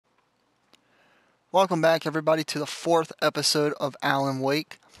Welcome back, everybody, to the 4th episode of Alan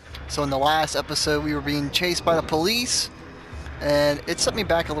Wake. So in the last episode, we were being chased by the police, and it set me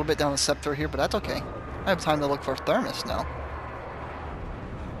back a little bit down the scepter here, but that's okay. I have time to look for a thermos now.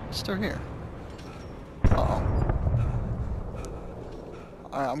 It's still here. Uh-oh.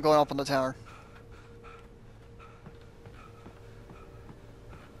 Alright, I'm going up on the tower.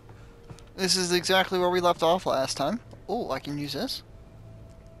 This is exactly where we left off last time. Oh, I can use this.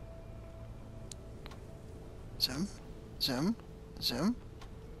 Zoom, zoom, zoom.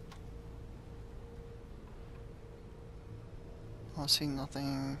 I see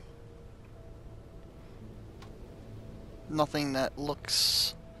nothing. Nothing that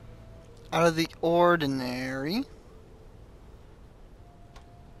looks out of the ordinary.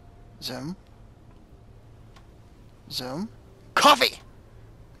 Zoom. Zoom. Coffee!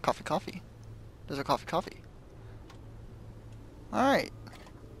 Coffee, coffee. There's a coffee, coffee. Alright.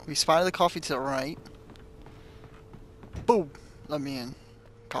 We spotted the coffee to the right. Boom! Let me in.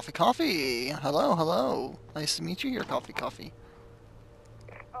 Coffee, coffee! Hello, hello. Nice to meet you here, coffee, coffee.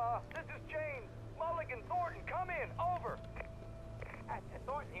 This is James. Mulligan, Thornton, come in. Over.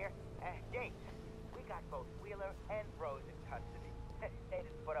 Thornton here. James, we got both Wheeler and Rose in custody. They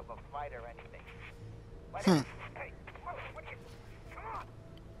didn't put up a fight or anything. Hey, what you... Come on.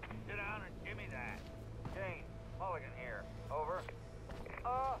 Sit down and give me that. James, Mulligan here. Over.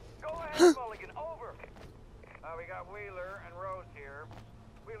 Go ahead, Mulligan. Over. We got Wheeler and Rose here.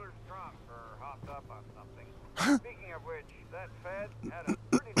 Wheeler's drunk or hopped up on something. Speaking of which, that Fed had a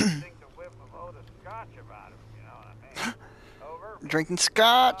pretty distinctive whiff of Otis Scotch about him, you know what I mean? Over. Drinking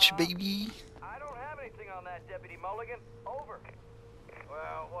scotch, baby. I don't have anything on that, Deputy Mulligan. Over.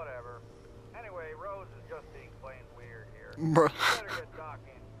 Well, whatever. Anyway, Rose is just being plain weird here. Bruh. You better get Doc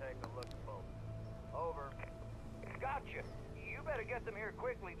in and take a look at both. Over. Gotcha. You better get them here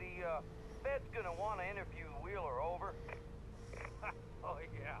quickly. The Fed's gonna want to interview Wheeler. Over. Oh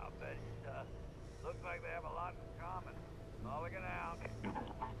yeah, I bet it does. Looks like they have a lot in common. Mulligan out.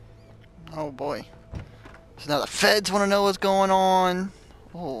 Oh boy. So now the feds want to know what's going on.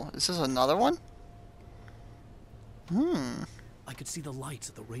 Oh, is this another one? I could see the lights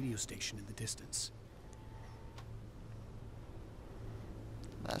at the radio station in the distance.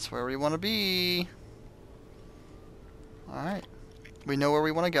 That's where we want to be. Alright. We know where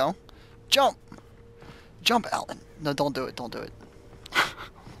we want to go. Jump! Jump, Alan. No, don't do it. Don't do it.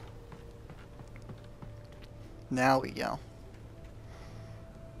 Now we go.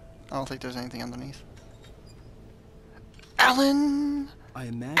 I don't think there's anything underneath. Alan! I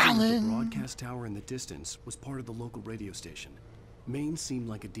imagine that the broadcast tower in the distance was part of the local radio station. Maine seemed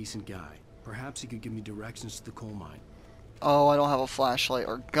like a decent guy. Perhaps he could give me directions to the coal mine. Oh, I don't have a flashlight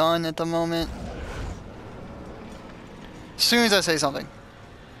or gun at the moment. As soon as I say something.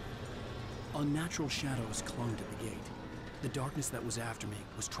 Unnatural shadows clung to the gate. The darkness that was after me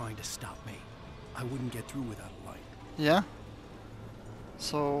was trying to stop me. I wouldn't get through without a light. Yeah?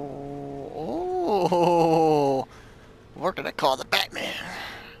 So... Oh! We're gonna call the Batman.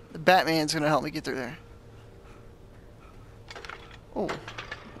 The Batman's gonna help me get through there. Oh.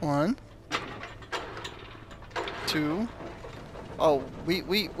 1. 2. Oh,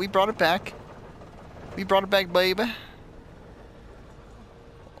 we brought it back. We brought it back, baby.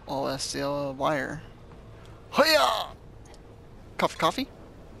 Oh, that's the wire. Hiya! Coffee, coffee?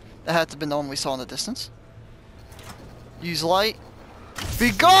 That had to have been the one we saw in the distance. Use light.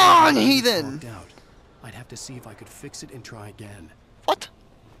 Be gone, heathen! Out. I'd have to see if I could fix it and try again. What?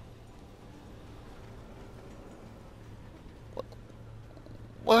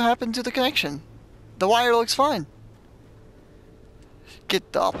 What happened to the connection? The wire looks fine.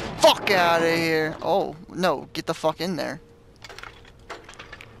 Get the fuck out of here. Oh, no. Get the fuck in there.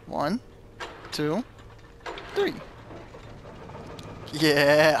 1, 2, 3.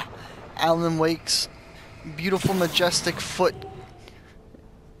 Yeah. Alan Wake's beautiful, majestic foot.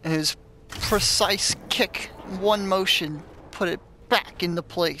 And his precise kick. One motion. Put it back into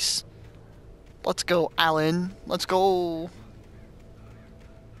place. Let's go, Alan. Let's go.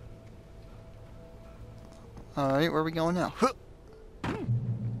 Alright, where are we going now? Huh.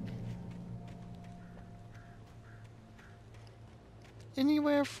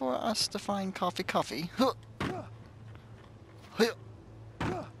 Anywhere for us to find coffee, coffee. Huh. Huh.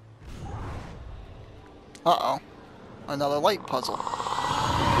 Uh-oh. Another light puzzle.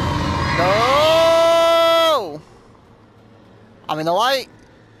 No! I'm in the light.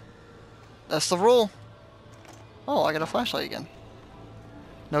 That's the rule. Oh, I got a flashlight again.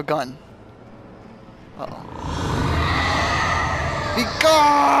 No gun. Uh-oh. Be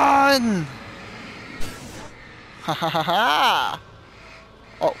gone! Ha ha ha ha!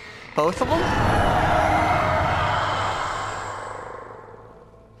 Oh, both of them?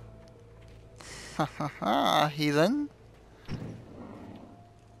 Haha, heathen.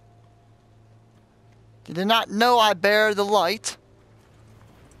 You did not know I bear the light.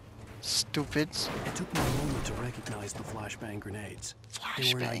 Stupids. It took me a moment to recognize the flashbang grenades.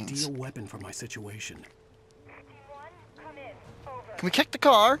 They were an Flashbangs. ideal weapon for my situation. Can we kick the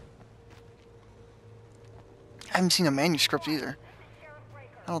car? I haven't seen a manuscript either.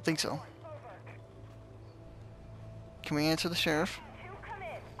 I don't think so. Can we answer the sheriff?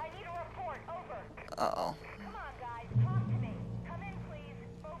 Uh-oh.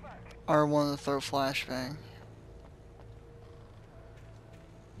 I want to throw flashbang.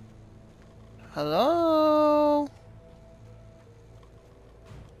 Hello?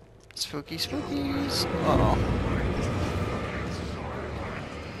 Spooky spookies. Uh-oh.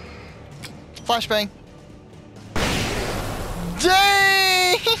 Flashbang.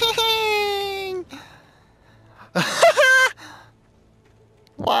 Dang!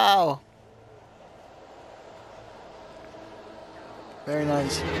 Wow. Very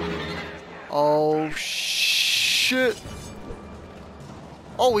nice. Oh, shit.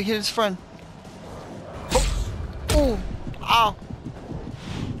 Oh, we hit his friend. Oh, ow.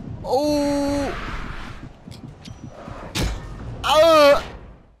 Oh.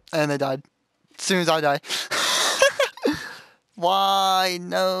 And they died. As soon as I died. Why?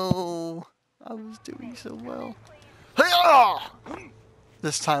 No. I was doing so well.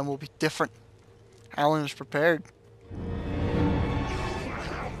 This time will be different. Alan is prepared.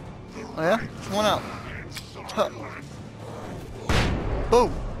 Oh yeah? Come on out. Huh.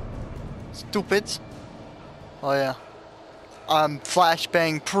 Boom. Stupids. Oh yeah. I'm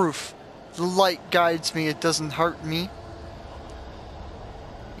flashbang proof. The light guides me, it doesn't hurt me.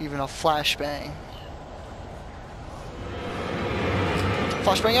 Even a flashbang.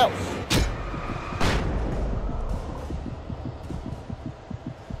 Flashbang out.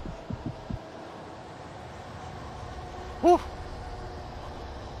 Whew.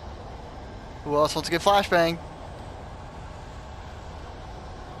 Who else wants to get flashbang?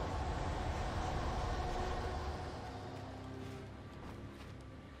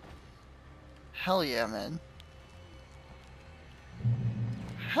 Hell yeah, man.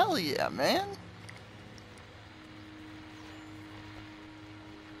 Hell yeah, man.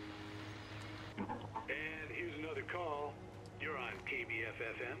 And here's another call. You're on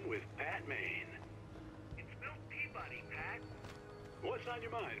KBFFM with Pat Maine. It's Milt Peabody, Pat. What's on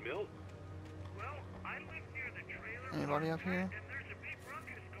your mind, Milt? Well, I live near the trailer Anybody park, up here? and there's a big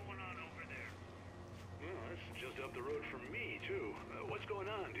ruckus going on over there. Well, that's just up the road from me, too. What's going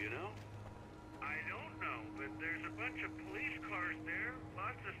on, do you know? I don't know, but there's a bunch of police cars there,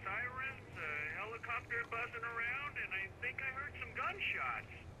 lots of sirens, a helicopter buzzing around, and I think I heard some gunshots.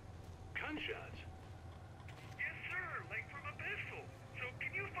 Gunshots? Yes, sir, like from a pistol. So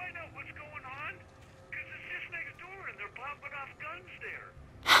can you find out what's going on? Because it's just next door and they're popping off guns there.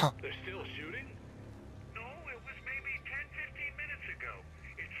 They're still shooting? No, it was maybe 10, 15 minutes ago.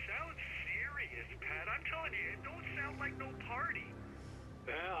 It sounds serious, Pat. I'm telling you, it don't sound like no party.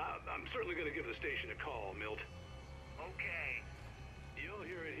 Well, I'm certainly going to give the station a call, Milt. Okay. You'll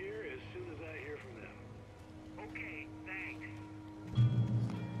hear it here as soon as I hear from them. Okay, thanks.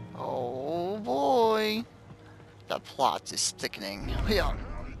 Oh boy. The plot is thickening. Yeah.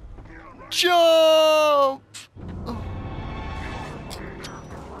 Jump!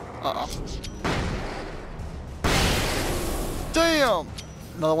 Uh-oh. Damn!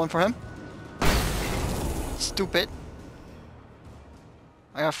 Another one for him. Stupid.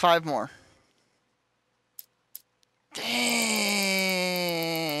 I got 5 more. Dang!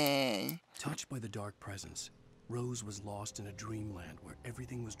 Touched by the dark presence, Rose was lost in a dreamland where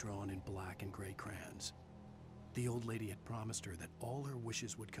everything was drawn in black and gray crayons. The old lady had promised her that all her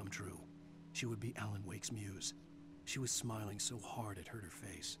wishes would come true. She would be Alan Wake's muse. She was smiling so hard it hurt her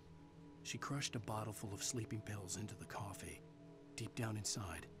face. She crushed a bottle full of sleeping pills into the coffee. Deep down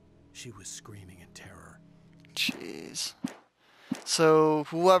inside, she was screaming in terror. Jeez. So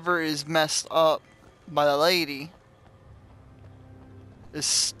whoever is messed up by the lady is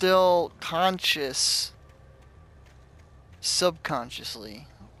still conscious subconsciously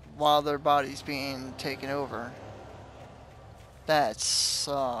while their body's being taken over. That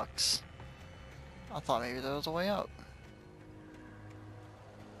sucks. I thought maybe there was a way out.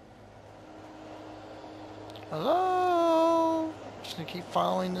 Hello? Just gonna keep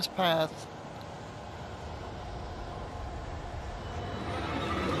following this path.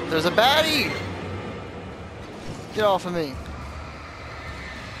 There's a baddie! Get off of me.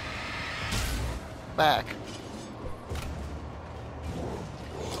 Back.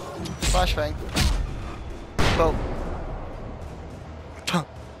 Flashbang. Boom.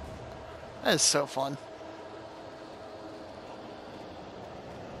 That is so fun.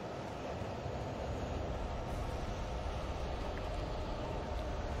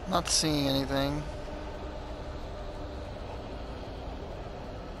 Not seeing anything.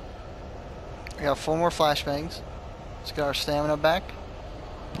 We got 4 more flashbangs. Let's get our stamina back.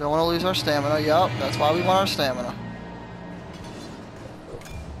 Don't want to lose our stamina. Yup, that's why we want our stamina.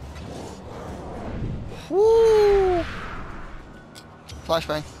 Woo!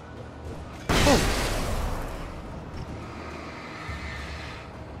 Flashbang. Boom.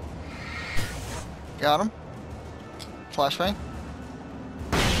 Got him. Flashbang.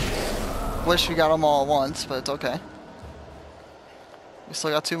 Wish we got them all at once, but it's okay. We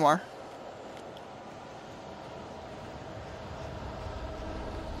still got 2 more.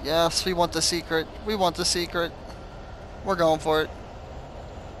 Yes, we want the secret. We want the secret. We're going for it.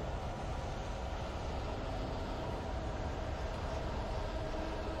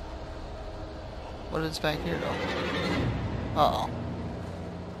 What is back here, though? Uh-oh.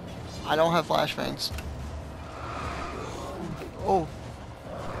 I don't have flashbangs. Oh.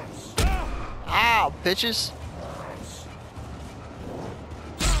 Ow, bitches.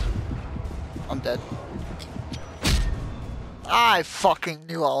 I'm dead. I fucking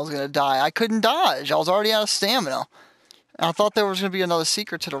knew I was gonna die. I couldn't dodge. I was already out of stamina. And I thought there was gonna be another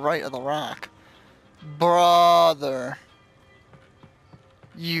secret to the right of the rock. Brother.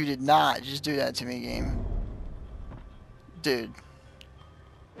 You did not just do that to me, game. Dude.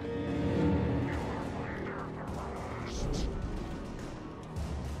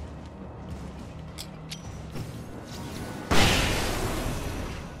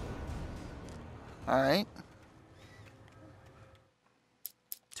 Alright.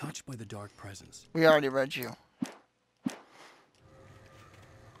 Touched by the dark presence. We already read you.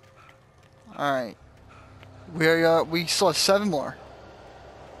 Alright. We still have 7 more.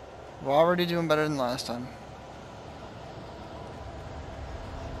 We're already doing better than last time.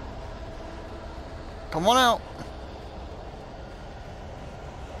 Come on out.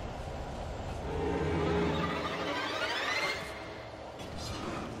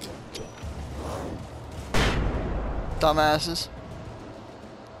 Dumbasses.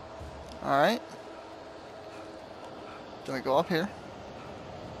 Alright. Then we go up here.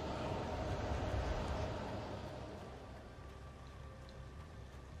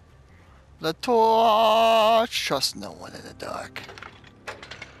 The torch. Trust no one in the dark.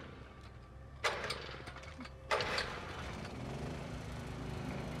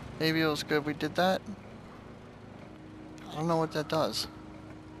 Maybe it was good we did that. I don't know what that does.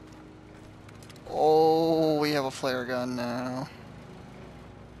 Oh, we have a flare gun now.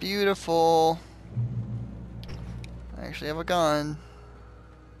 Beautiful. I actually have a gun.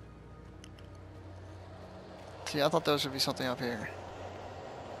 See, I thought there was going to be something up here.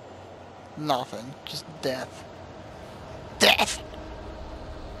 Nothing. Just death. Death!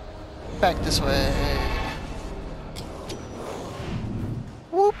 Back this way.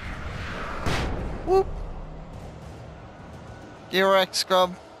 Whoop! Whoop! Get wrecked,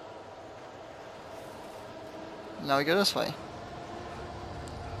 scrub. Now we go this way.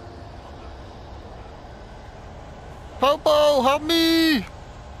 Popo, help me!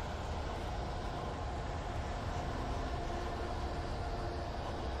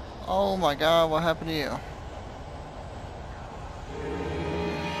 Oh my god, what happened to you?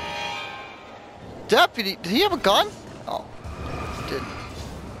 Deputy, did he have a gun? Oh, he didn't.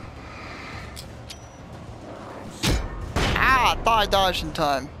 Ah, I thought I dodged in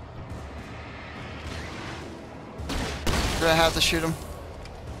time. Gonna have to shoot him.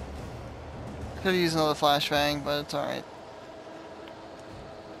 Could use another flashbang, but it's alright.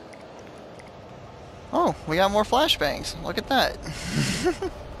 Oh, we got more flashbangs. Look at that.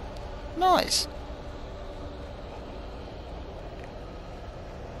 Nice.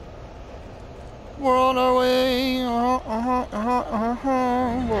 We're on our way. We're on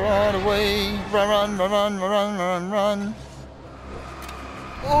our way. Run, run, run, run, run, run, run.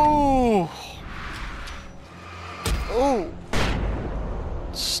 Oh. Oh.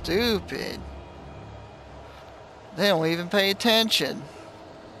 Stupid. They don't even pay attention.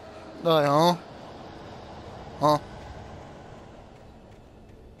 Like, huh? Huh?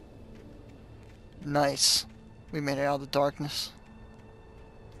 Nice. We made it out of the darkness.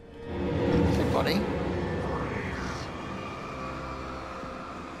 Hey, buddy.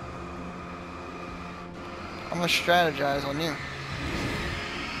 I'm gonna strategize on you.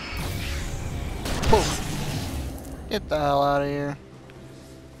 Boom. Get the hell out of here.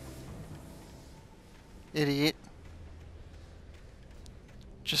 Idiot.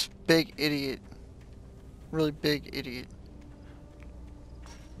 Just big idiot. Really big idiot.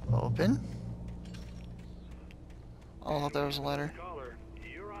 Open. Oh, I thought there was a letter. Caller,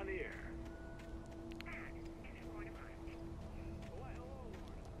 you're on the air.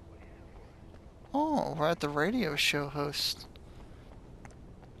 Oh, we're at the radio show host.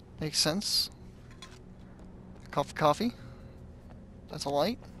 Makes sense. Coffee. That's a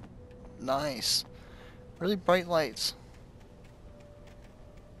light. Nice. Really bright lights.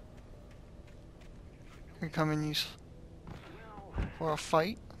 Here come and use for a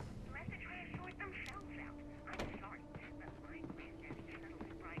fight.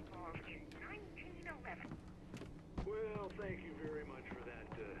 Well, thank you very much for that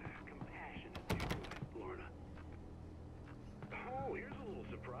compassionate viewpoint, Lorna. Oh, here's a little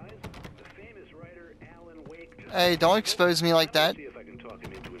surprise. The famous writer Alan Wake just... Hey, don't expose me like that. See if I can talk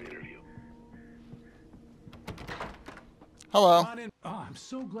him into an interview. Hello. Come on in. Oh, I'm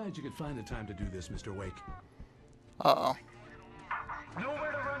so glad you could find the time to do this, Mr. Wake. Uh-oh.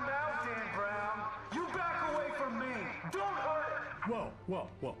 Nowhere to run now, Dan Brown. You back away from me. Don't hurt it.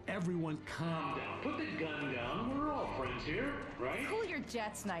 Whoa. Everyone calm down. Put the gun down. We're all friends here, right? Cool your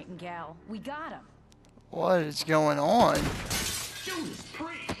jets, Nightingale. We got him. What is going on? Judas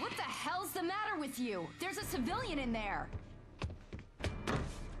Priest! What the hell's the matter with you? There's a civilian in there.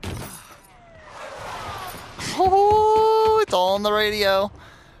 Oh, it's all on the radio.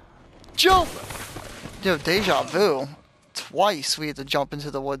 Jump! Yo, deja vu. Twice we had to jump into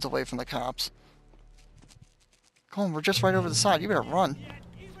the woods away from the cops. Come on, we're just right over the side. You better run.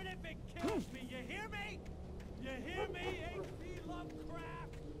 Even if it kills me, you hear me? You hear me, H.P.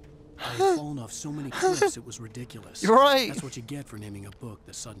 Lovecraft? I had fallen off so many cliffs it was ridiculous. You're right. That's what you get for naming a book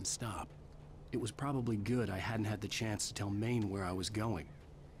The Sudden Stop. It was probably good I hadn't had the chance to tell Maine where I was going.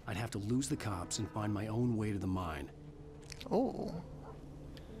 I'd have to lose the cops and find my own way to the mine. Oh.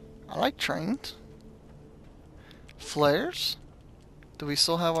 I like trains. Flares? Do we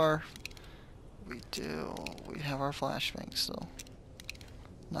still have our... We do. We have our flashbang still.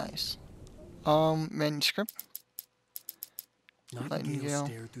 Nice. Manuscript. Nightingale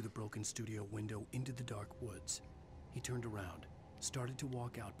stared through the broken studio window into the dark woods. He turned around, started to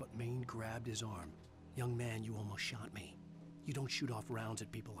walk out, but Maine grabbed his arm. Young man, you almost shot me. You don't shoot off rounds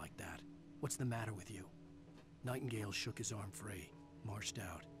at people like that. What's the matter with you? Nightingale shook his arm free, marched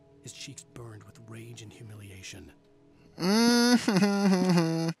out. His cheeks burned with rage and humiliation.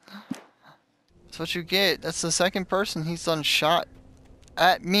 That's what you get. That's the second person he's done shot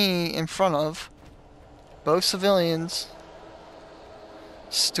at me in front of. Both civilians.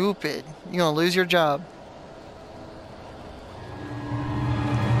 Stupid. You're gonna lose your job.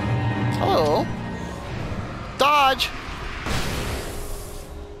 Hello. Dodge!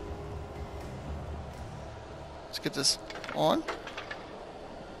 Let's get this on.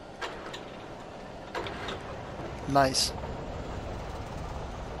 Nice.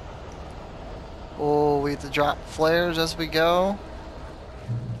 Oh, we have to drop flares as we go.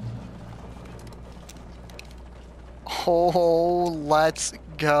 Oh, let's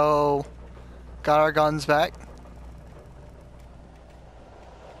go. Got our guns back.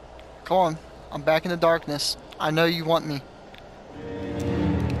 Come on. I'm back in the darkness. I know you want me.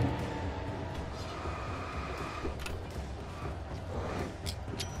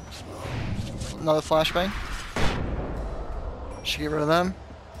 Another flashbang. Should get rid of them.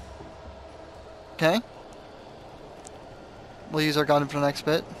 Okay. We'll use our gun for the next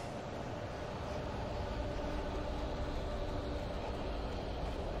bit.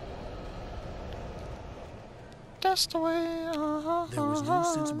 That's the way. There was no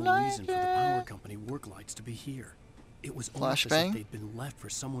sensible reason for the power company work lights to be here. It was almost as if they'd been left for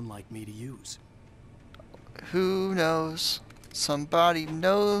someone like me to use. Who knows? Somebody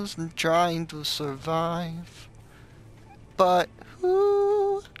knows I'm trying to survive. But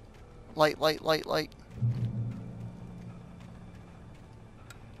who? Light.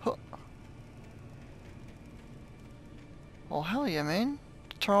 Huh. Oh, hell yeah, man.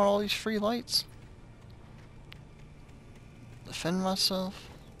 Turn on all these free lights. Defend myself.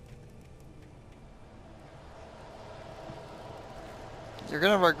 You're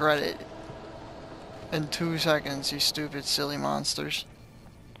gonna regret it in 2 seconds, you stupid, silly monsters.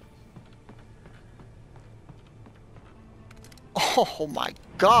 Oh my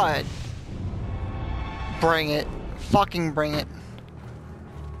god. Bring it. Fucking bring it.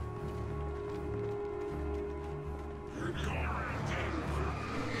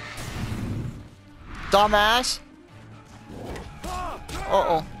 Dumbass.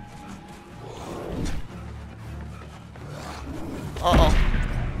 Uh-oh. Uh-oh.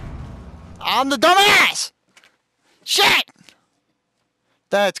 I'm the dumbass! Shit!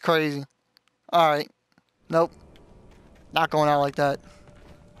 That's crazy. Alright. Nope. Not going out like that.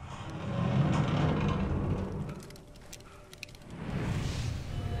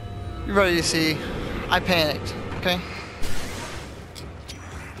 You ready to see? I panicked, okay?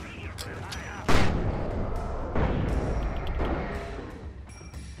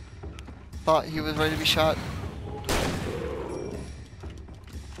 Thought he was ready to be shot.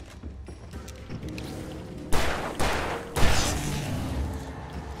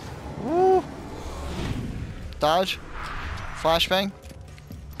 Woo! Dodge. Flashbang.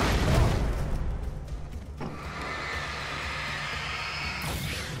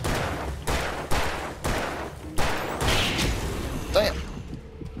 Damn.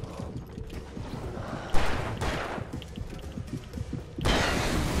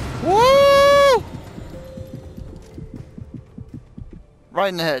 Woo! Right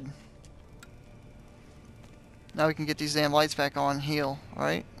in the head. Now we can get these damn lights back on and heal,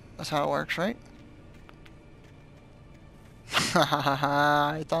 alright? That's how it works, right?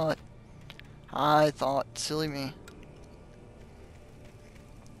 I thought. Silly me.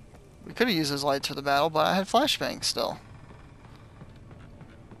 We could have used those lights for the battle, but I had flashbangs still.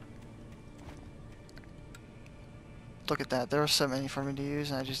 Look at that. There were so many for me to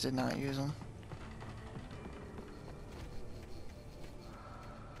use, and I just did not use them.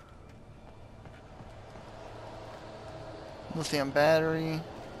 Lithium battery.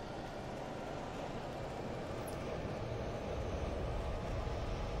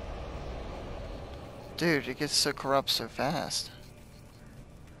 Dude, it gets so corrupt so fast.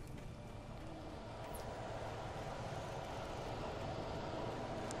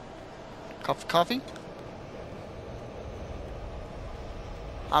 Coffee?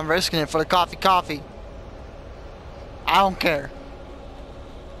 I'm risking it for the coffee. I don't care.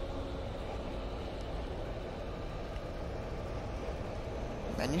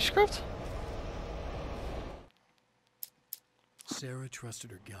 Manuscript? Sarah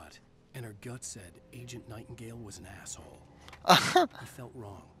trusted her gut, and her gut said Agent Nightingale was an asshole. He felt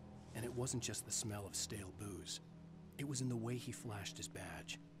wrong, and it wasn't just the smell of stale booze. It was in the way he flashed his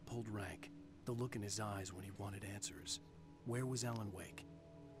badge, pulled rank, the look in his eyes when he wanted answers. Where was Alan Wake?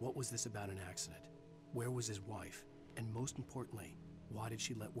 What was this about an accident? Where was his wife? And most importantly, why did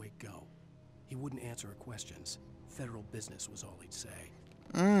she let Wake go? He wouldn't answer her questions. Federal business was all he'd say.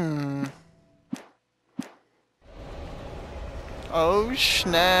 Oh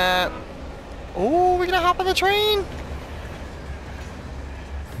snap. Oh, we're gonna hop on the train?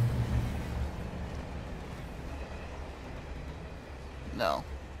 No.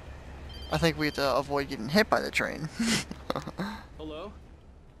 I think we have to avoid getting hit by the train. Hello?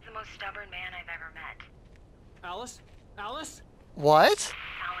 The most stubborn man I've ever met. Alice? Alice? What?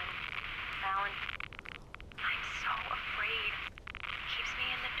 Alan, I'm so afraid. It keeps me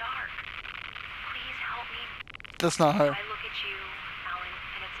in the dark. Please help me. That's not her. I look at you, Alan,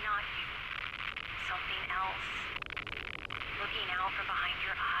 and it's not you. Something else. Looking out from behind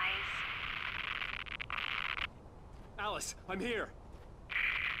your eyes. Alice, I'm here.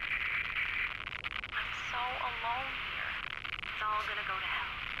 I'm so alone here. It's all gonna go to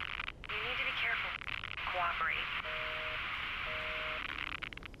hell. You need to be careful. Cooperate.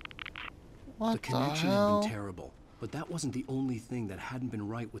 What The connection had hell? been terrible, but that wasn't the only thing that hadn't been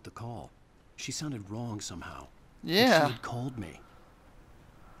right with the call. She sounded wrong somehow. Yeah. She had called me.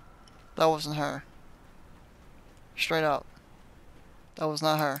 That wasn't her. Straight up. That was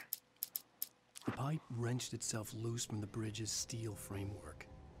not her. The pipe wrenched itself loose from the bridge's steel framework.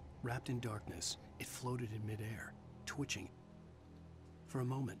 Wrapped in darkness, it floated in midair, twitching. For a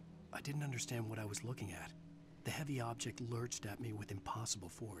moment, I didn't understand what I was looking at. The heavy object lurched at me with impossible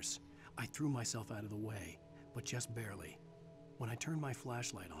force. I threw myself out of the way, but just barely. When I turned my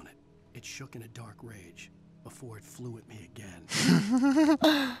flashlight on it, it shook in a dark rage before it flew at me again.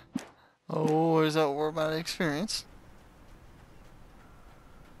 Oh, is that what about experience?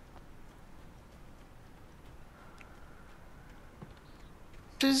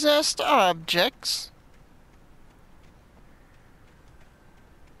 Possessed objects.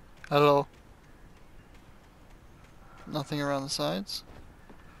 Hello. Nothing around the sides.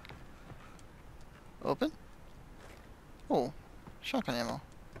 Open. Oh, shotgun ammo.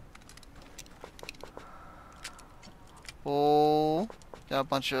 Oh, got a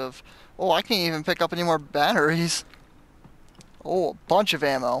bunch of... Oh, I can't even pick up any more batteries. Oh, a bunch of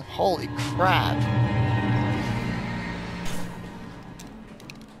ammo. Holy crap.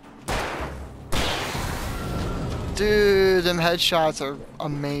 Dude, them headshots are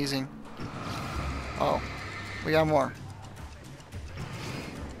amazing. Oh, we got more.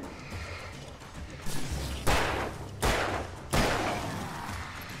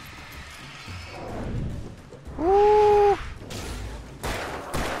 Woo!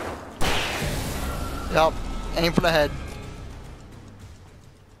 Yup, aim for the head.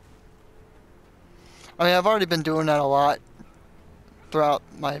 I mean, I've already been doing that a lot throughout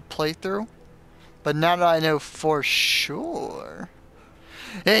my playthrough. But now that I know for sure,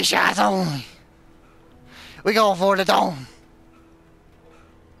 it's shots only. We go for the dome.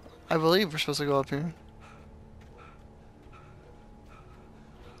 I believe we're supposed to go up here.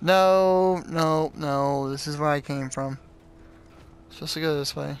 No, no, no. This is where I came from. Supposed to go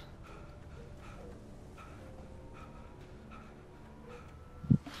this way.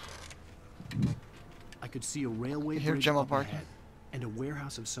 I could see a railway Here, bridge Gemma up parking. ahead and a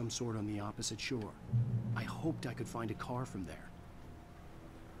warehouse of some sort on the opposite shore. I hoped I could find a car from there.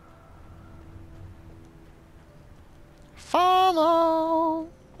 Follow.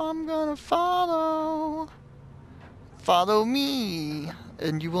 I'm gonna follow. Follow me,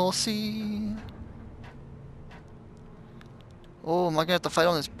 and you will see. Oh, am I gonna have to fight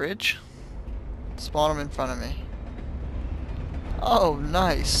on this bridge? Spawn him in front of me. Oh,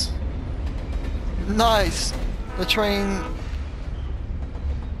 nice. Nice. The train.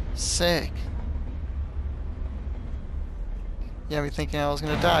 Sick. You had me thinking I was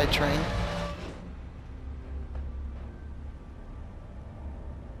gonna die, train.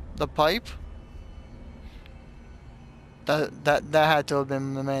 The pipe? That had to have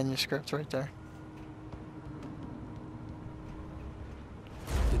been the manuscript right there.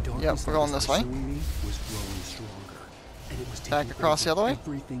 The darkness Yep, we're that going was this way. pursuing me was growing stronger, and it was Back taking across the over other way?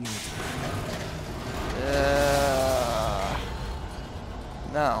 everything in its path.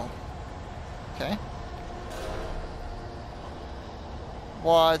 No. Okay.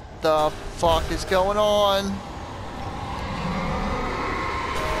 What the fuck is going on?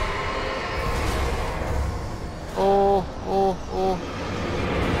 Oh, oh, oh.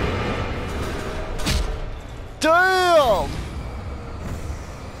 Damn!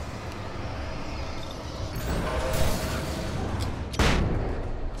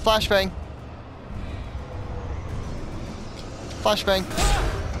 Flashbang. Flashbang.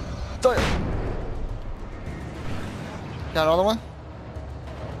 Damn. Got another one?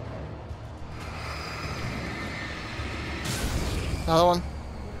 Another one.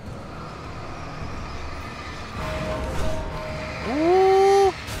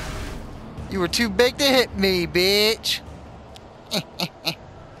 Ooh! You were too big to hit me, bitch.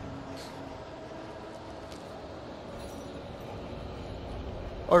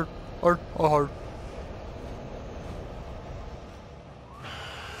 Or.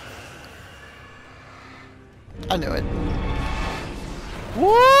 I knew it. Woo!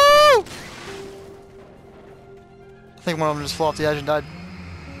 I think one of them just flew off the edge and died.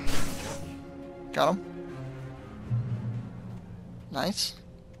 Got him. Nice.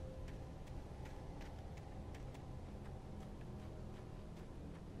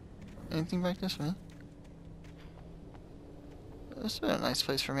 Anything back this way? This is a nice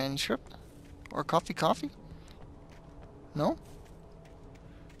place for manuscript. Or coffee? No?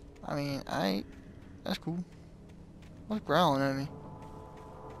 I mean, that's cool. What's growling at me?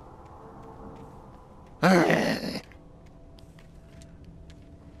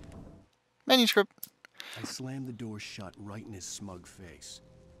 Manuscript. I slammed the door shut right in his smug face.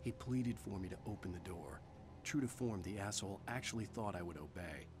 He pleaded for me to open the door. True to form, the asshole actually thought I would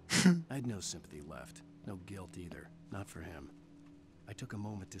obey. I had no sympathy left. No guilt either. Not for him. I took a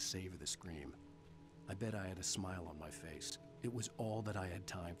moment to savor the scream. I bet I had a smile on my face. It was all that I had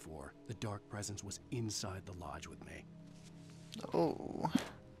time for. The dark presence was inside the lodge with me. Oh.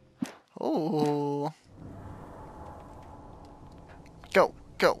 Oh. Go,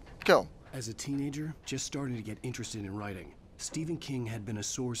 go, go. As a teenager, just starting to get interested in writing, Stephen King had been a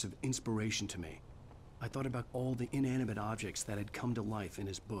source of inspiration to me. I thought about all the inanimate objects that had come to life in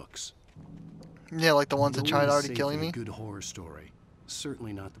his books. Yeah, like the ones that No tried one is already safe killing in a me. good horror story.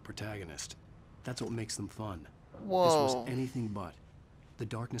 Certainly not the protagonist. That's what makes them fun. Whoa. This was anything but. The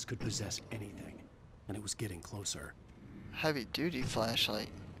darkness could possess anything, and it was getting closer. Heavy duty flashlight.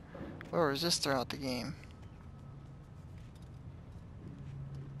 Where was this throughout the game?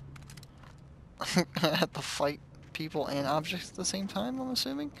 I had to fight people and objects at the same time, I'm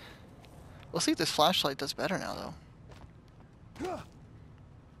assuming. We'll see if this flashlight does better now, though.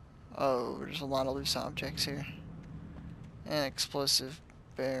 Oh, there's a lot of loose objects here. And explosive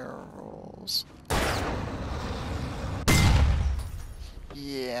barrels.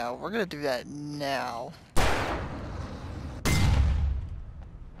 Yeah, we're gonna do that now.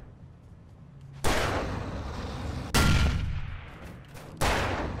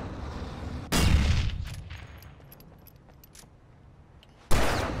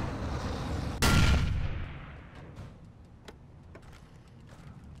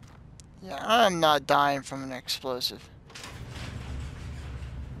 Yeah, I'm not dying from an explosive.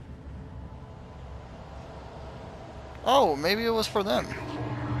 Oh, maybe it was for them.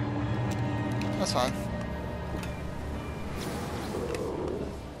 That's fine.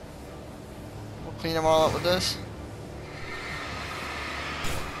 We'll clean them all up with this.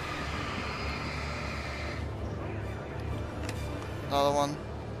 Another one.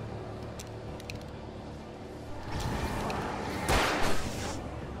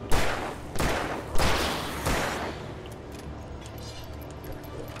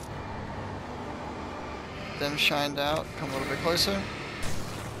 Them shined out. Come a little bit closer.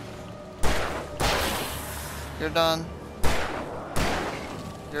 You're done.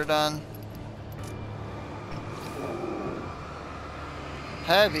 You're done.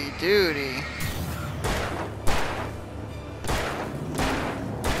 Heavy duty.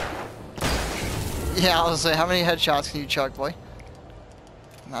 Yeah, I was gonna say, how many headshots can you chuck, boy?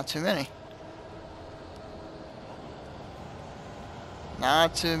 Not too many.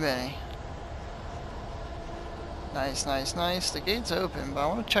 Not too many. Nice, nice, nice. The gate's open, but I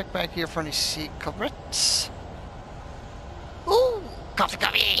want to check back here for any secrets. Ooh! Coffee,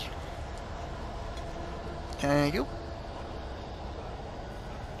 coffee! Thank you.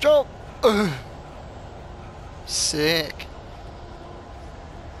 Jump! Ugh. Sick.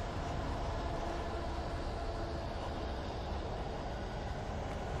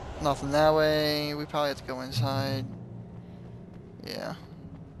 Nothing that way. We probably have to go inside. Yeah.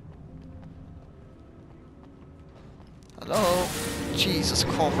 Hello? Jesus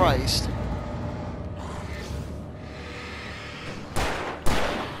Christ.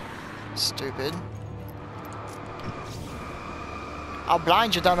 Stupid. I'll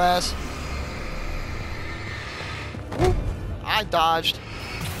blind you, dumbass. Whoop. I dodged.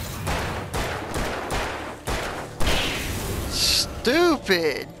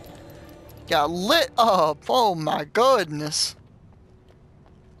 Stupid. Got lit up. Oh my goodness.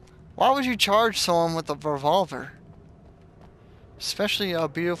 Why would you charge someone with a revolver? Especially a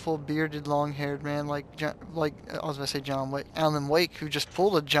beautiful bearded long-haired man like I was gonna say John Wick, Alan Wake, who just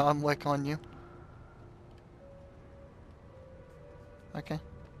pulled a John Wick on you. Okay.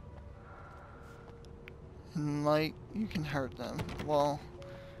 And like, you can hurt them. Well,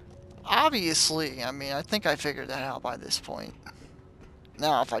 obviously, I mean, I think I figured that out by this point.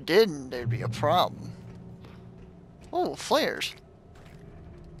 Now, if I didn't, there'd be a problem. Oh, flares.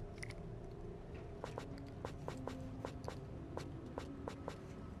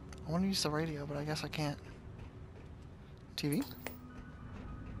 I want to use the radio, but I guess I can't. TV?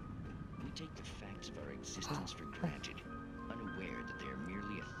 We take the facts of our existence for granted, unaware that they are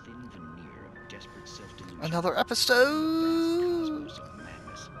merely a thin veneer of desperate self-delusion. Another episode! Cosmos of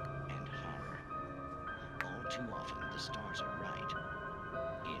madness and horror. All too often, the stars are right.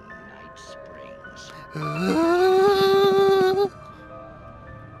 In Night Springs.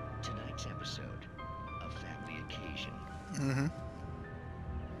 Tonight's episode, a family occasion. Mm-hmm.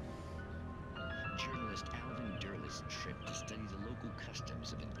 Journalist Alvin Durley's trip to study the local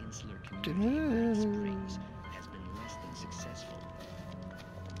customs of an insular community in Night Springs has been less than successful.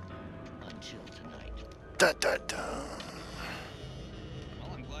 Until tonight. Da, da, da.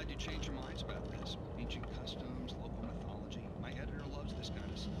 Well, I'm glad you changed your minds about this. Ancient customs, local mythology. My editor loves this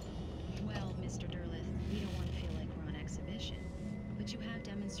kind of stuff. Well, Mr. Durlith, we don't want to feel like we're on exhibition, but you have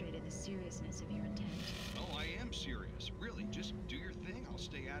demonstrated the seriousness of your intent. Oh, I am serious. Really, just do your thing. I'll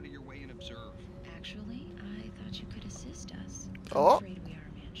stay out of your way and observe. Actually, I thought you could assist us. Oh. I'm afraid we are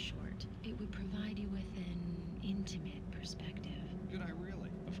a man short. It would provide you with an intimate perspective. Could I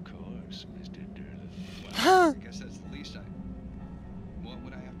really? Of course, Mr. Durlith. Well, I guess that's the least what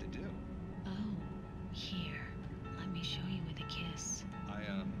would I have to do? Oh, here. Let me show you with a kiss.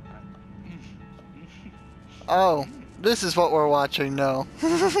 Oh, this is what we're watching now.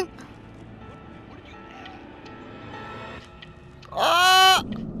 Ah!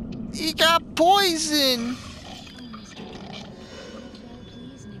 He got poison! Oh, Mr. Durlith. Well,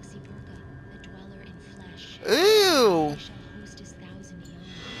 please, Nixie Burka, the dweller in flesh. Ew! I shall host his thousand young,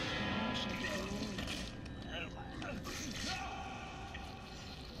 and I shall glory.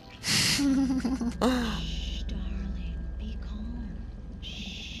 Shh, darling, be calm.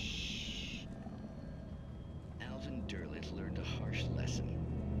 Shh. Alvin Durlith learned a harsh lesson.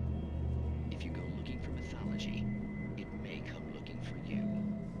 If you go looking for mythology, it may come looking for you.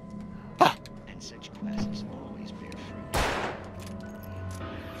 Ah. And such quests always bear fruit.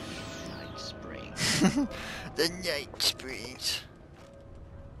 Night Springs. The Night Springs.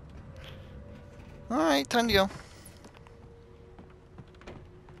 Alright, time to go.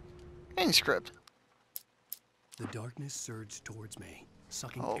 Any script. The darkness surged towards me,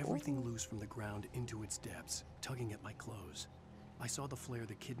 sucking Oh. everything loose from the ground into its depths, tugging at my clothes. I saw the flare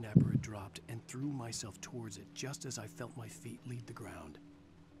the kidnapper had dropped and threw myself towards it just as I felt my feet leave the ground.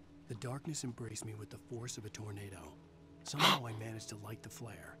 The darkness embraced me with the force of a tornado. Somehow I managed to light the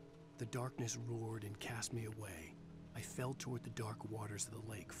flare. The darkness roared and cast me away. I fell toward the dark waters of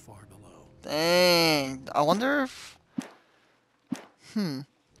the lake far below. Dang. I wonder if... I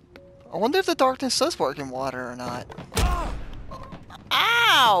wonder if the darkness does work in water or not.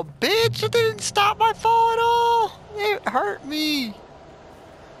 Ow, bitch! It didn't stop my fall at all! It hurt me!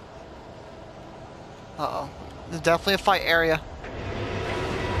 Uh-oh. There's definitely a fight area.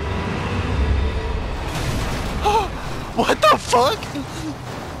 What the fuck?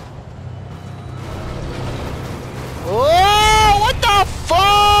 Whoa! What the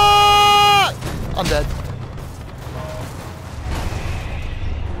fuck? I'm dead.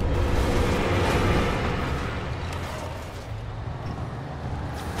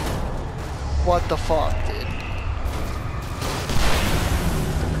 What the fuck, dude?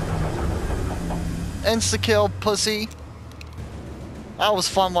 Insta-kill, pussy. That was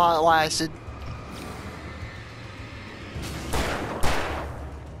fun while it lasted.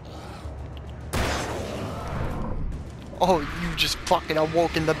 Oh, you just fucking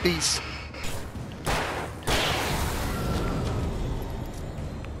awoken the beast.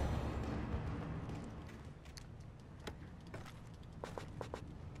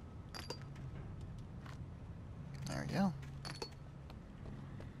 There we go.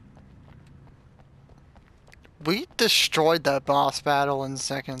 We destroyed that boss battle in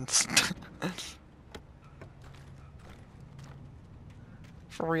seconds.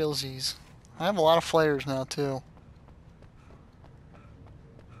 For realsies. I have a lot of flares now too.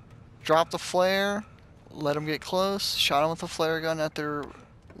 Drop the flare, let them get close, shot them with a flare gun after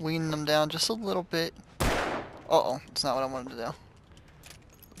weaning them down just a little bit. Uh-oh, that's not what I wanted to do.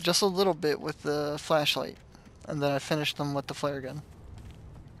 Just a little bit with the flashlight, and then I finished them with the flare gun.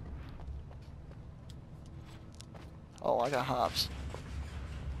 Oh, I got hops.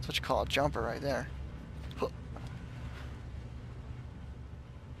 That's what you call a jumper right there.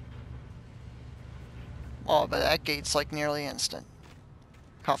 Oh, but that gate's like nearly instant.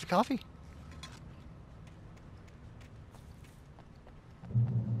 Coffee, coffee.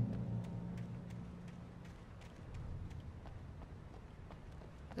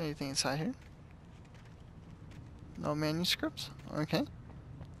 Anything inside here? No manuscripts? Okay.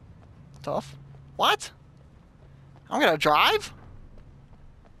 Tough. What? I'm gonna drive?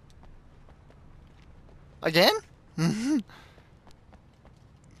 Again?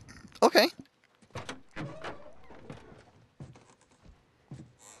 Okay.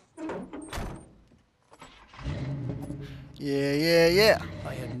 Yeah.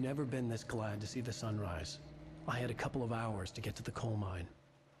 I had never been this glad to see the sunrise. I had a couple of hours to get to the coal mine.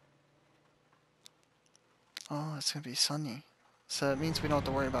 Oh, it's gonna be sunny. So that means we don't have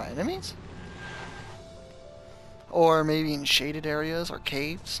to worry about enemies? Or maybe in shaded areas or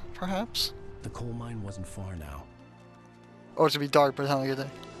caves, perhaps? The coal mine wasn't far now. Or it's gonna be dark by the time we get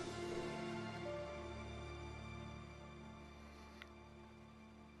there.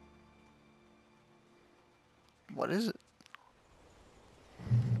 What is it?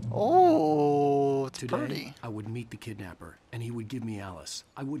 Oh, it's Today, pretty. I would meet the kidnapper, and he would give me Alice.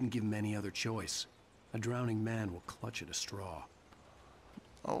 I wouldn't give him any other choice. A drowning man will clutch at a straw.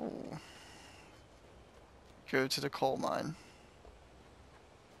 Oh. Go to the coal mine.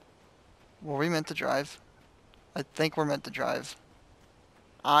 Were we meant to drive? I think we're meant to drive.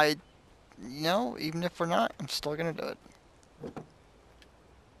 You know, even if we're not, I'm still gonna do it.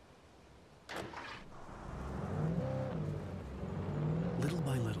 Little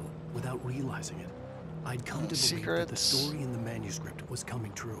by little, without realizing it, I'd come to believe that the story in the manuscript was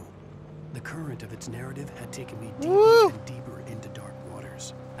coming true. The current of its narrative had taken me deeper and deeper into dark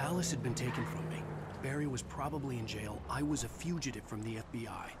waters. Alice had been taken from me. Barry was probably in jail. I was a fugitive from the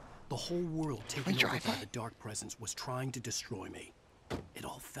FBI. The whole world taken over by the dark presence was trying to destroy me. It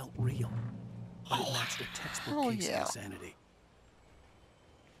all felt real, but it matched a textbook case of insanity.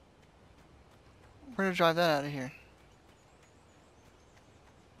 We're gonna drive that out of here.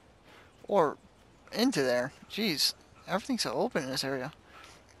 Or into there. Jeez, everything's so open in this area.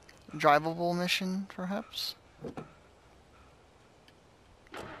 Drivable mission, perhaps?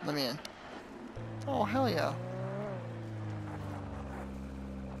 Let me in. Oh, hell yeah.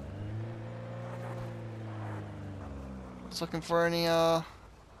 I was looking for any,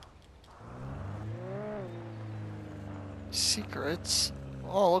 secrets.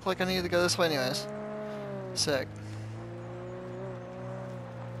 Oh, look like I needed to go this way anyways. Sick.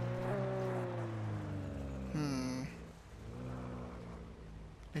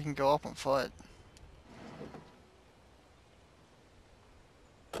 We can go up on foot.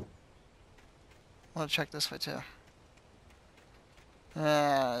 want to check this way too.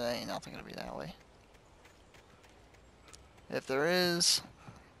 There ain't nothing gonna be that way. If there is,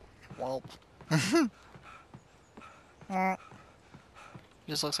 well,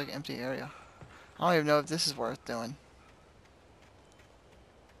 just looks like an empty area. I don't even know if this is worth doing.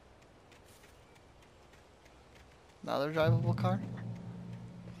 Another drivable car?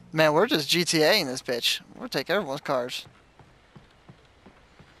 Man, we're just GTA in this bitch. We'll take everyone's cars.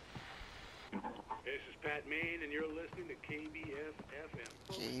 This is Pat Main, and you're listening to KBF-FM.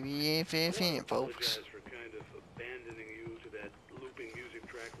 KBF-FM, folks. I apologize for kind of abandoning you to that looping music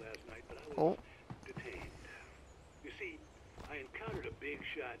track last night, but I was detained. You see, I encountered a big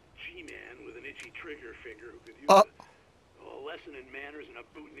shot G-man with an itchy trigger finger who could use a lesson in manners and a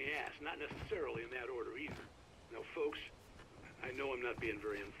boot in the ass. Not necessarily in that order either. Now, folks, I know I'm not being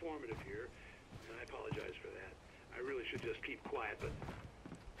very informative here, and I apologize for that. I really should just keep quiet, but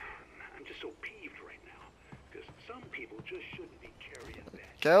I'm just so peeved right now, because some people just shouldn't be carrying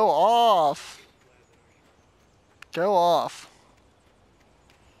that. Go off! Go off.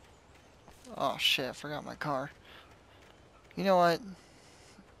 Oh shit, I forgot my car. You know what?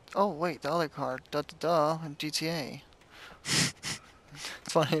 Oh wait, the other car. Duh, in GTA. It's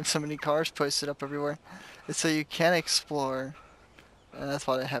funny, I have so many cars posted up everywhere. It's so you can explore. And that's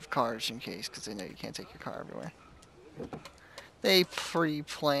why they have cars in case, because they know you can't take your car everywhere. They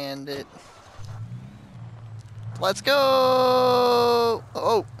pre-planned it. Let's go!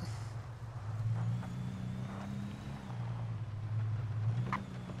 Oh!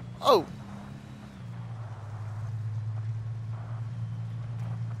 Oh!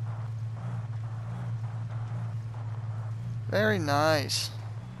 Very nice.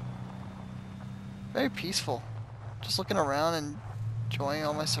 Very peaceful. Just looking around and enjoying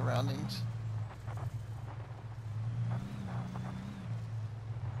all my surroundings.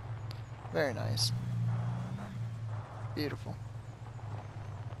 Very nice. Beautiful.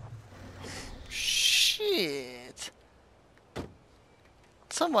 Shit.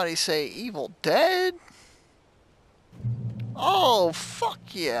 Somebody say Evil Dead? Oh, fuck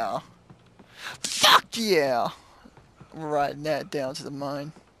yeah. Fuck yeah. I'm riding that down to the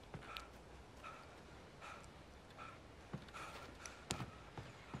mine.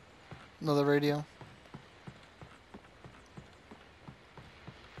 Another radio.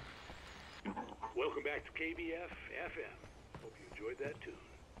 Welcome back to KBF-FM. Hope you enjoyed that tune.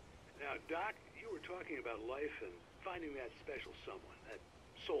 Now, Doc, you were talking about life and finding that special someone, that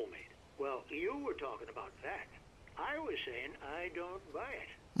soulmate. Well, you were talking about that. I was saying I don't buy it.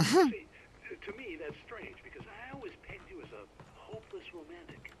 See, to me, that's strange, because I always pegged you as a hopeless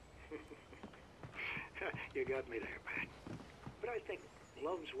romantic. You got me there, Pat. But I think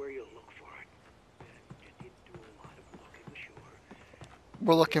love's where you look for it. And you did do a lot of looking, sure.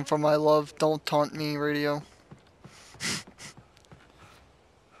 We're looking for my love. Don't taunt me, radio.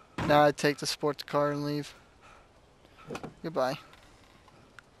 Now I take the sports car and leave. Goodbye.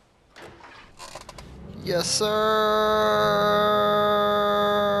 Yes, sir.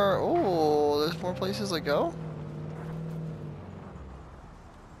 Oh, there's more places to go.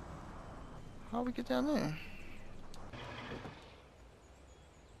 How do we get down there?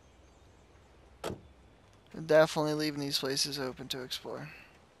 We're definitely leaving these places open to explore.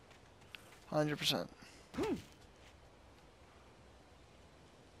 100%.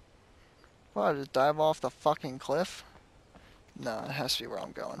 What, just dive off the fucking cliff? No, it has to be where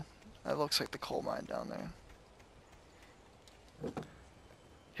I'm going. That looks like the coal mine down there.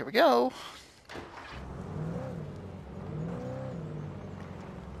 Here we go.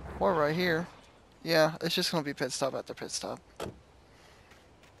 Or right here. Yeah, it's just gonna be pit stop after pit stop. You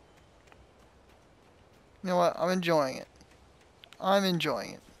know what? I'm enjoying it. I'm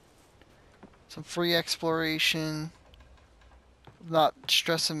enjoying it. Some free exploration. Not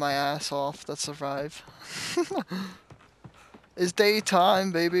stressing my ass off to survive. It's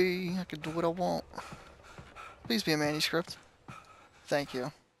daytime, baby. I can do what I want. Please be a manuscript. Thank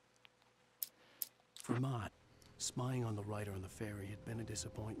you. For Mott, spying on the writer on the ferry had been a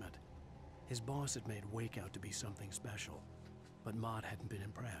disappointment. His boss had made Wake out to be something special, but Mott hadn't been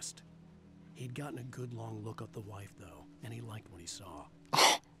impressed. He'd gotten a good long look at the wife, though, and he liked what he saw.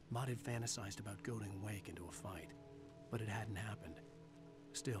 Mott had fantasized about goading Wake into a fight, but it hadn't happened.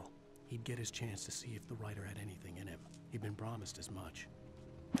 Still, he'd get his chance to see if the writer had anything in him. He'd been promised as much.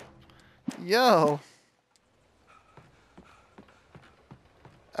 Yo!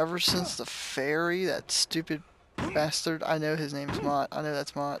 Ever since the ferry, that stupid bastard, I know his name's Mott. I know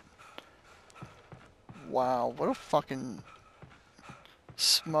that's Mott. Wow, what a fucking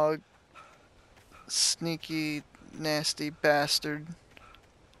smug, sneaky, nasty bastard.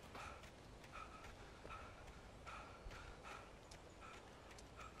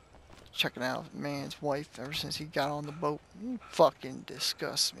 checking out man's wife ever since he got on the boat. He fucking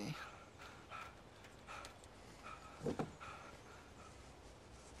disgusts me.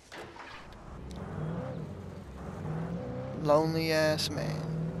 Lonely ass man.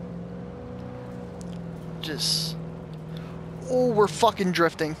 Just... Oh, we're fucking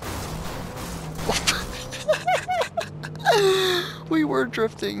drifting. We were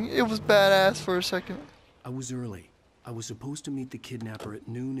drifting. It was badass for a second. I was early. I was supposed to meet the kidnapper at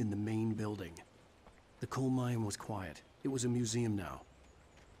noon in the main building. The coal mine was quiet. It was a museum now.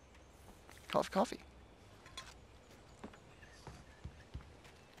 Coffee.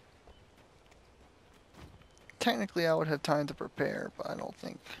 Technically, I would have time to prepare, but I don't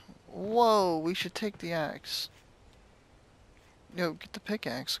think. Whoa, we should take the axe. Yo, get the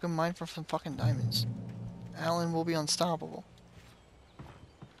pickaxe. Go mine for some fucking diamonds. Alan will be unstoppable.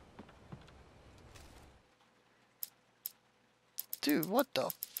 Dude, what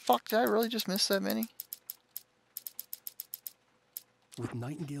the fuck? Did I really just miss that many? With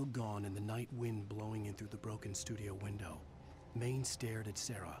Nightingale gone and the night wind blowing in through the broken studio window, Maine stared at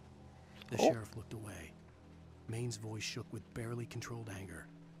Sarah. The sheriff looked away. Maine's voice shook with barely controlled anger.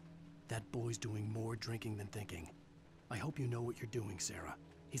 That boy's doing more drinking than thinking. I hope you know what you're doing, Sarah.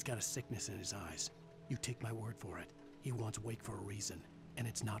 He's got a sickness in his eyes. You take my word for it. He wants Wake for a reason, and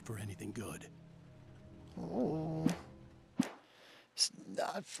it's not for anything good. Oh. It's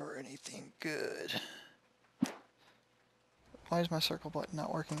not for anything good. Why is my circle button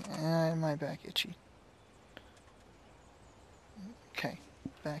not working? And my back itchy. Okay,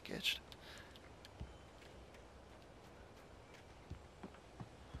 back itched.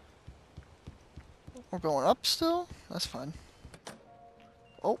 We're going up still? That's fun.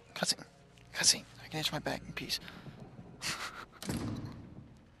 Oh, cutscene. Cutscene. I can itch my back in peace.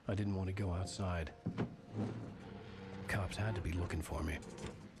 I didn't want to go outside. Cops had to be looking for me.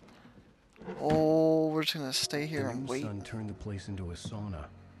 Oh, we're just gonna stay here and wait. The sun turned the place into a sauna.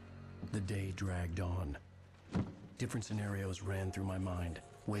 The day dragged on. Different scenarios ran through my mind.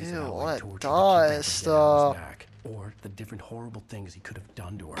 Ways that Alan tortured the back, or the different horrible things he could have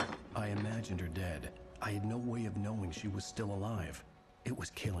done to her. I imagined her dead. I had no way of knowing she was still alive. It was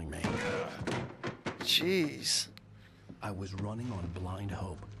killing me. Jeez. I was running on blind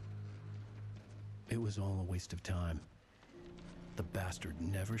hope. It was all a waste of time. The bastard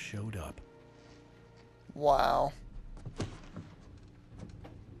never showed up. Wow.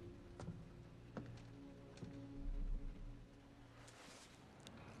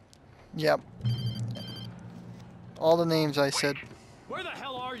 Yep. All the names I said. Where the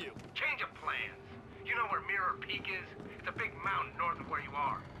hell are you? Change of plans. You know where Mirror Peak is? It's a big mountain north of where you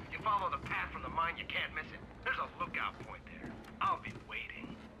are. You follow the path from the mine, you can't miss it. There's a lookout point there. I'll be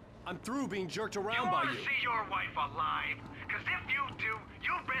waiting. I'm through being jerked around by you. You want to see your wife alive? Because if you do,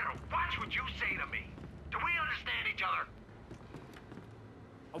 you better watch what you say to me. Do we understand each other?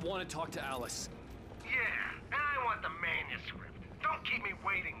 I want to talk to Alice. Yeah, and I want the manuscript. Don't keep me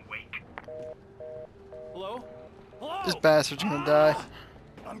waiting, Wake. Hello? Hello? This bastard's gonna die.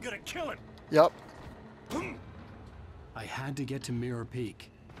 I'm gonna kill him. Yep. I had to get to Mirror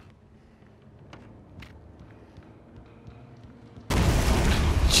Peak.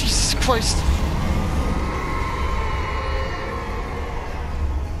 Jesus Christ.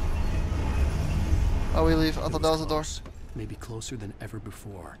 Oh, we leave. I thought that was the door. Maybe closer than ever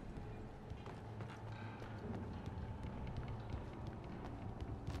before.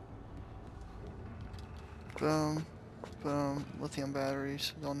 Boom. Boom. Lithium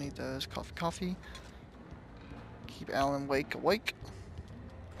batteries. Don't need those. Coffee. Keep Alan awake.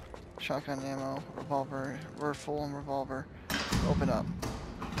 Shotgun ammo. Revolver. We're full on revolver. Open up.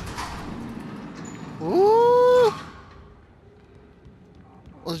 Ooh!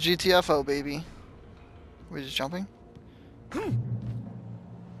 Let's GTFO, baby. We're just jumping?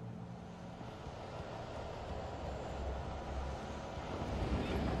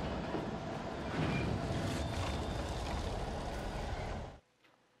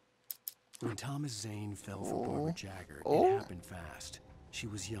 When Thomas Zane fell for Barbara Jagger, it happened fast. She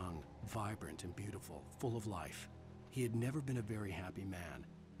was young, vibrant, and beautiful, full of life. He had never been a very happy man,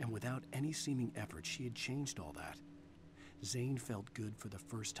 and without any seeming effort, she had changed all that. Zane felt good for the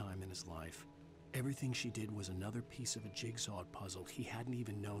first time in his life. Everything she did was another piece of a jigsaw puzzle he hadn't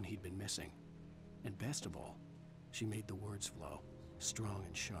even known he'd been missing. And best of all, she made the words flow, strong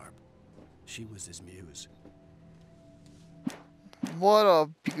and sharp. She was his muse. What a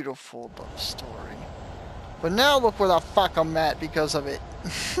beautiful love story. But now look where the fuck I'm at because of it.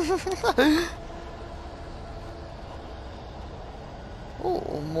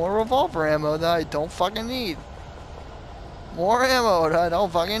 Oh, more revolver ammo that I don't fucking need. More ammo that I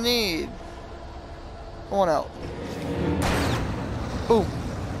don't fucking need. Come on out. Boom.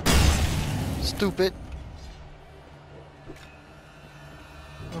 Stupid.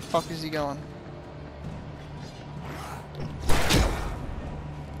 Where the fuck is he going?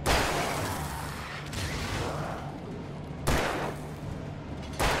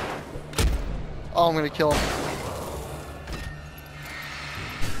 Oh, I'm gonna kill him.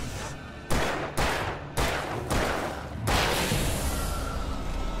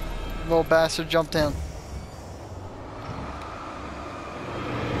 Little bastard jumped in.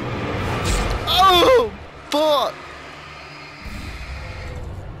 Oh, fuck!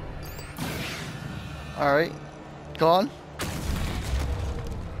 Alright. Gone.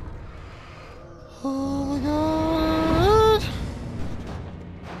 Oh my god.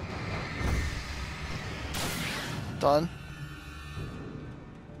 Done.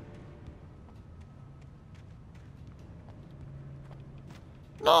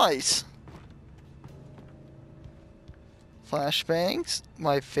 Nice. Flashbangs,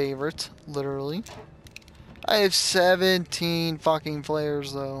 my favorite, literally. I have 17 fucking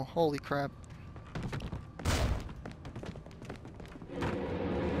flares though. Holy crap.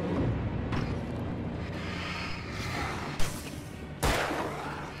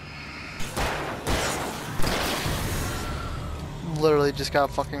 Literally just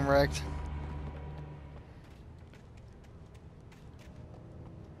got fucking wrecked.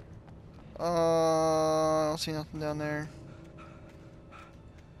 I don't see nothing down there.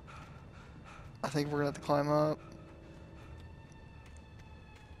 I think we're gonna have to climb up.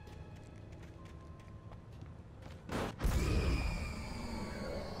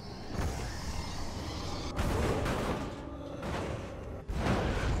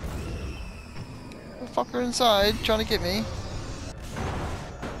 The fucker inside trying to get me.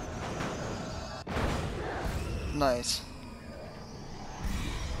 Nice.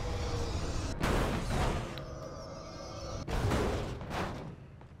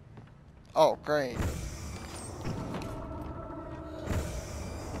 Oh, great.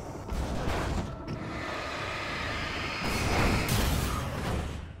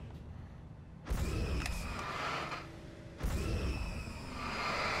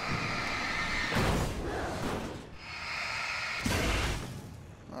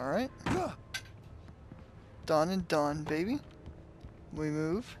 All right. Done and done, baby. We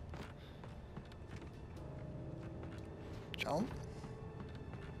move. Jump.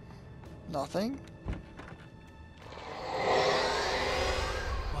 Nothing.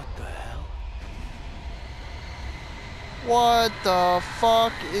 What the hell? What the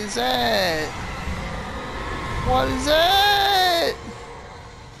fuck is that? What is that?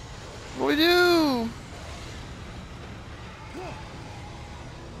 What do we do?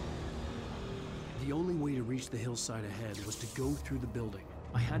 The only way to reach the hillside ahead was to go through the building.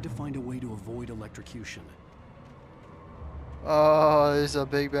 I had to find a way to avoid electrocution. Oh, this is a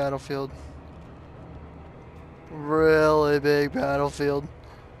big battlefield. Really big battlefield.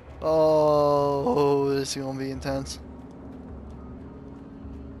 Oh, this is gonna be intense.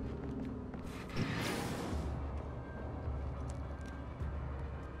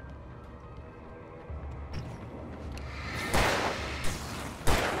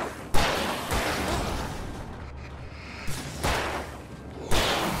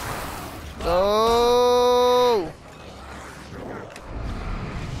 No!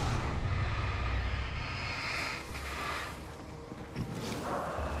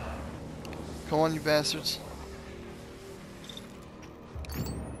 Come on, you bastards.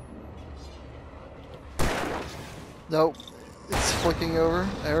 Nope. It's flicking over.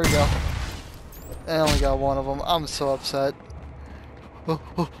 There we go. I only got one of them. I'm so upset.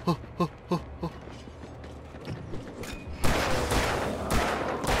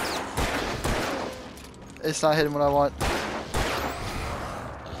 It's not hitting what I want.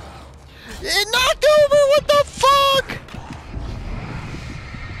 It knocked over! What the fuck?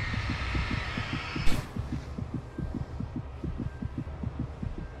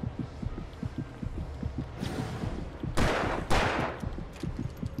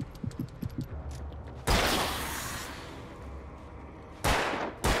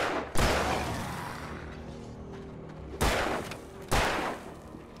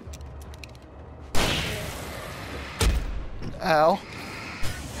 Ow.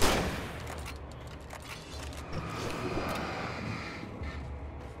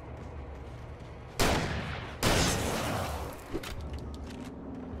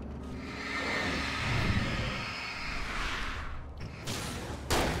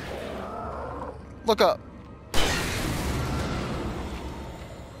 Look up.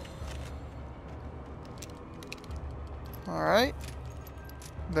 Alright.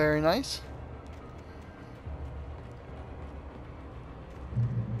 Very nice.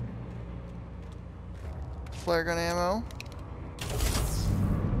 Flare gun ammo.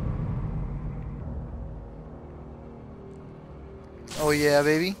 Oh yeah,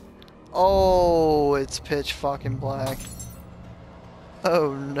 baby. Oh, it's pitch fucking black.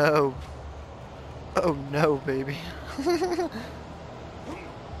 Oh no. Oh no, baby.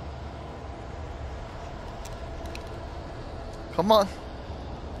 Come on.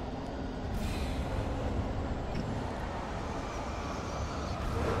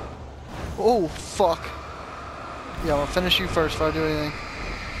 Oh, fuck. Yeah, I'm gonna finish you first before I do anything.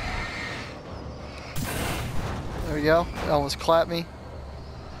 There we go. It almost clapped me.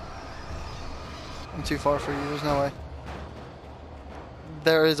 I'm too far for you. There's no way.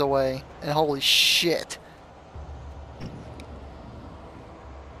 There is a way. And holy shit.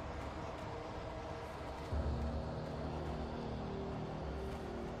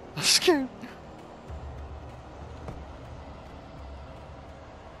 I'm scared.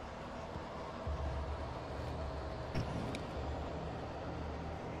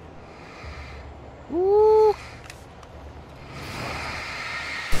 Woo!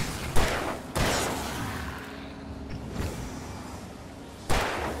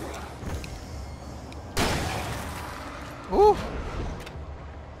 Woo!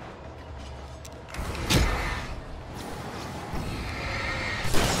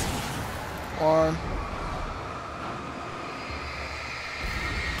 One.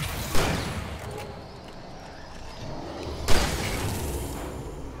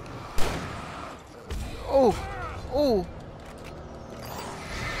 Oh! Oh!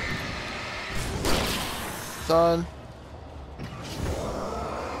 Done.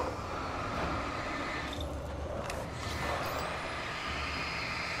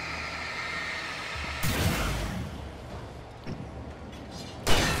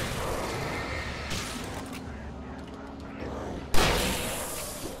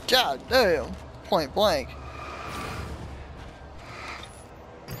 God damn. Point blank.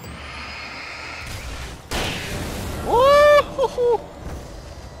 Woo!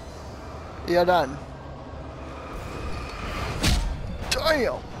 Yeah, done.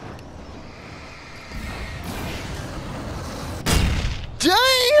 Damn.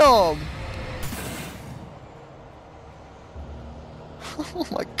 Damn! Oh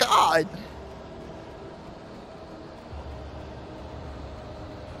my god!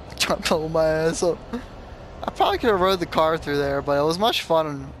 Trying to pull my ass up. I probably could have rode the car through there, but it was much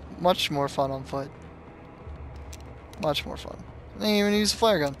more fun on foot. Much more fun. I didn't even use a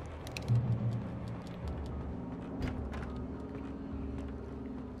flare gun.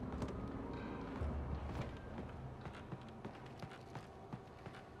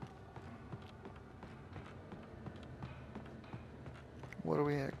 What are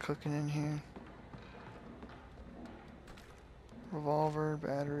we at cooking in here? Revolver,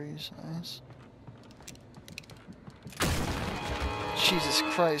 batteries, nice. Jesus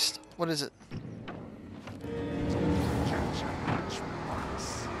Christ, what is it?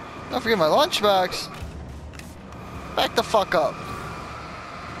 Don't forget my lunchbox. Back the fuck up.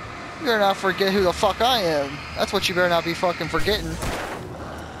 You better not forget who the fuck I am. That's what you better not be fucking forgetting.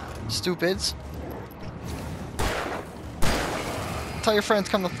 Stupids. Tell your friends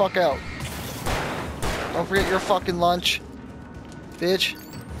come the fuck out. Don't forget your fucking lunch. Bitch.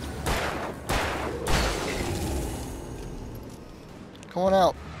 Come on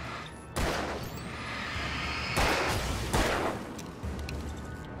out.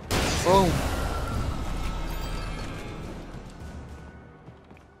 Boom.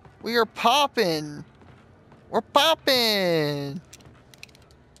 We are popping. We're popping.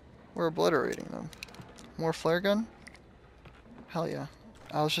 We're obliterating them. More flare gun? Hell yeah.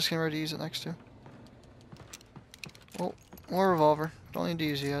 I was just getting ready to use it next to. Oh, more revolver. Don't need to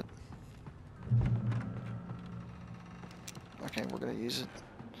use it yet. Okay, we're gonna use it.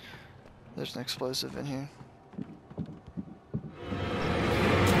 There's an explosive in here.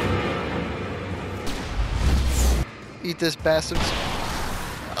 Eat this, bastards.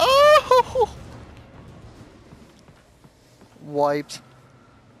 Oh! Wiped.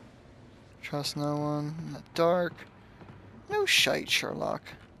 Trust no one. In the dark. No shite, Sherlock.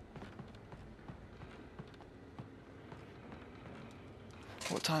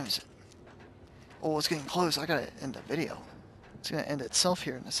 What time is it? Oh, it's getting close. I gotta end the video. It's gonna end itself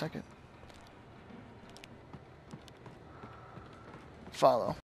here in a second. Follow.